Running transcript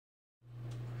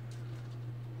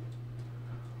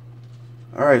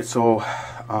Alright, so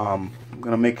I'm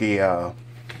gonna make a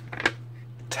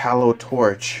tallow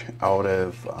torch out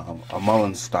of a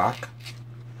mullein stalk,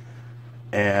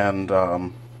 and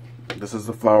this is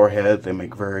the flower head. They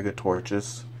make very good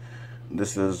torches.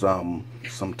 This is some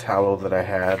tallow that I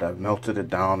had. I've melted it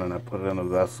down and I put it in a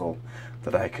vessel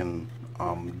that I can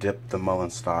dip the mullein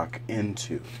stalk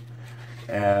into.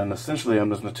 And essentially I'm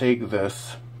just going to take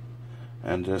this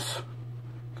and just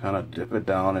kind of dip it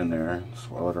down in there,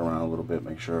 swirl it around a little bit,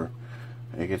 make sure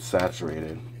it gets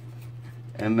saturated.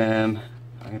 And then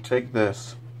I can take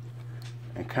this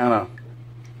and kind of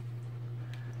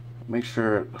make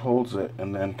sure it holds it,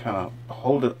 and then kind of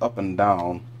hold it up and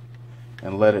down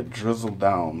and let it drizzle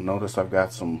down. Notice I've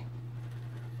got some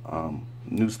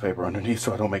newspaper underneath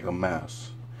so I don't make a mess.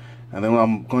 And then what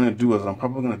I'm going to do is I'm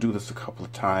probably going to do this a couple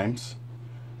of times.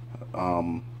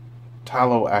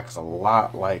 Tallow acts a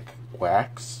lot like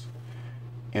wax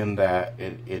in that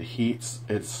it heats,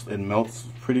 it melts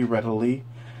pretty readily,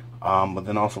 but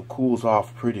then also cools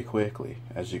off pretty quickly,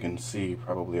 as you can see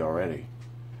probably already.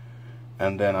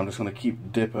 And then I'm just going to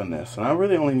keep dipping this, and I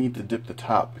really only need to dip the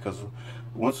top, because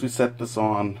once we set this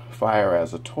on fire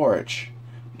as a torch,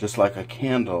 just like a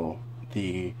candle,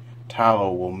 the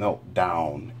tallow will melt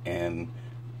down and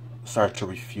start to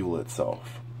refuel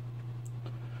itself.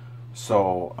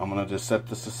 So I'm going to just set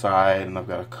this aside, and I've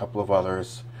got a couple of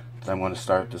others that I'm going to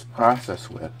start this process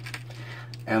with.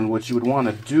 And what you would want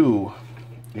to do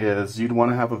is you'd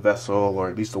want to have a vessel, or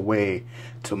at least a way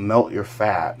to melt your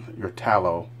fat, your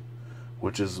tallow,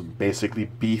 which is basically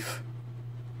beef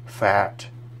fat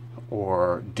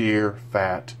or deer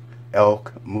fat,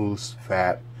 elk, moose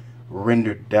fat,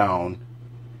 rendered down,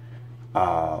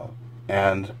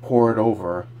 and pour it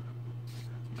over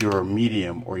your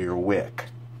medium or your wick.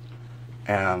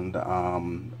 And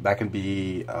that can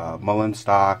be mullein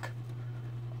stalk,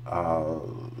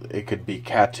 it could be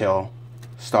cattail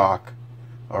stalk,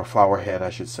 or flower head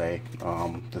I should say.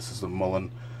 This is a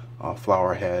mullein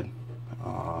flower head,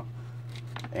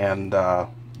 and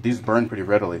these burn pretty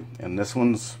readily, and this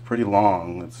one's pretty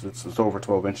long. It's over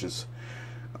 12 inches,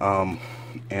 and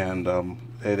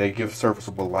they give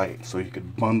serviceable light, so you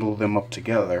could bundle them up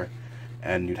together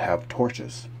and you'd have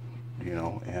torches, you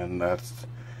know. And that's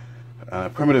a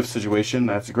primitive situation.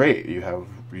 That's great. You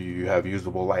have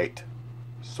usable light.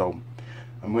 So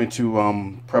I'm going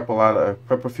to prep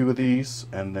a few of these,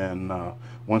 and then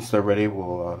once they're ready,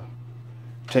 we'll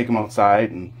take them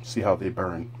outside and see how they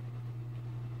burn.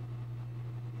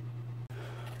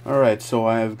 Alright, so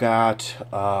I've got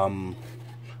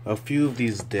a few of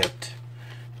these dipped,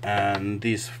 and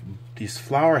these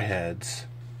flower heads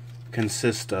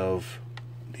consist of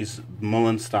these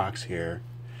mullein stalks here.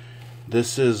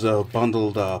 This is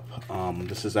bundled up.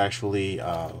 This is actually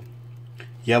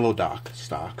yellow dock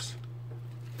stalks,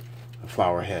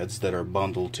 flower heads that are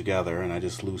bundled together, and I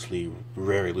just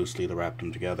very loosely wrapped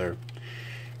them together.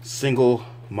 Single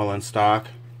mullein stalk.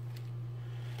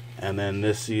 And then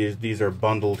these are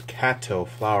bundled cattail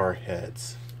flower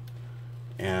heads,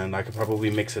 and I could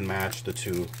probably mix and match the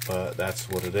two, but that's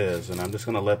what it is. And I'm just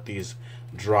going to let these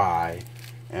dry.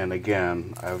 And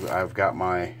again, I've got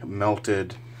my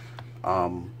melted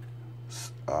tallow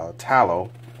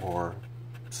or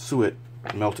suet,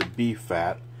 melted beef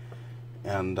fat,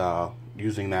 and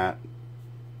using that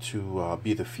to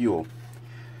be the fuel.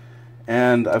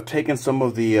 And I've taken some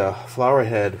of the flower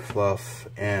head fluff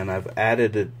and I've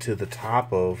added it to the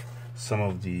top of some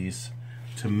of these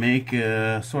to make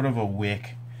a sort of a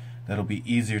wick that'll be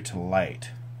easier to light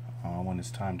when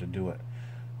it's time to do it.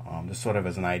 Just sort of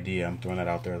as an idea, I'm throwing that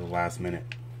out there at the last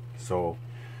minute. So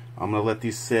I'm going to let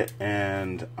these sit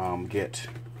and get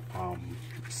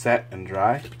set and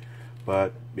dry.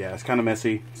 But yeah, it's kind of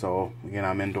messy. So again,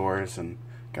 I'm indoors and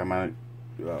got my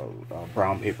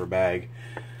brown paper bag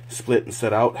split and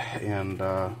set out, and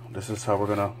this is how we're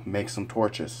gonna make some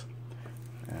torches,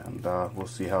 and we'll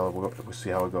see how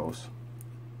it goes.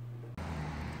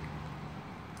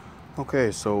 Okay,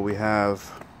 so we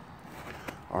have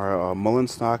our mullein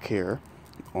stalk here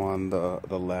on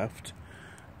the left,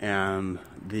 and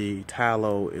the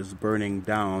tallow is burning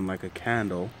down like a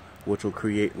candle, which will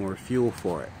create more fuel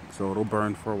for it, so it'll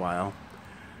burn for a while.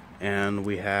 And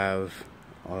we have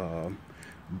a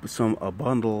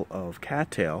bundle of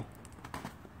cattail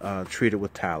treated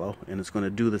with tallow, and it's going to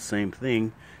do the same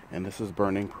thing, and this is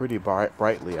burning pretty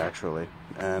brightly actually.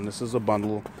 And this is a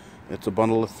bundle, it's a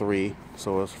bundle of 3,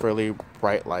 so it's fairly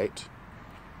bright light.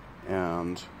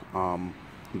 And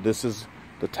this is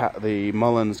the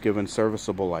mulleins given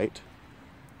serviceable light,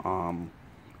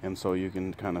 and so you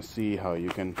can kind of see how you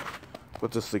can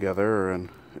put this together and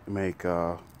make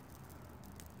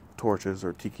torches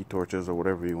or tiki torches or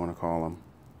whatever you want to call them.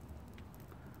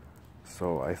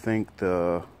 So I think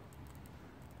the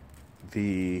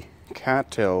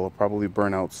cattail will probably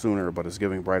burn out sooner, but it's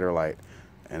giving brighter light,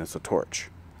 and it's a torch.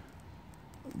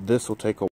 This will take a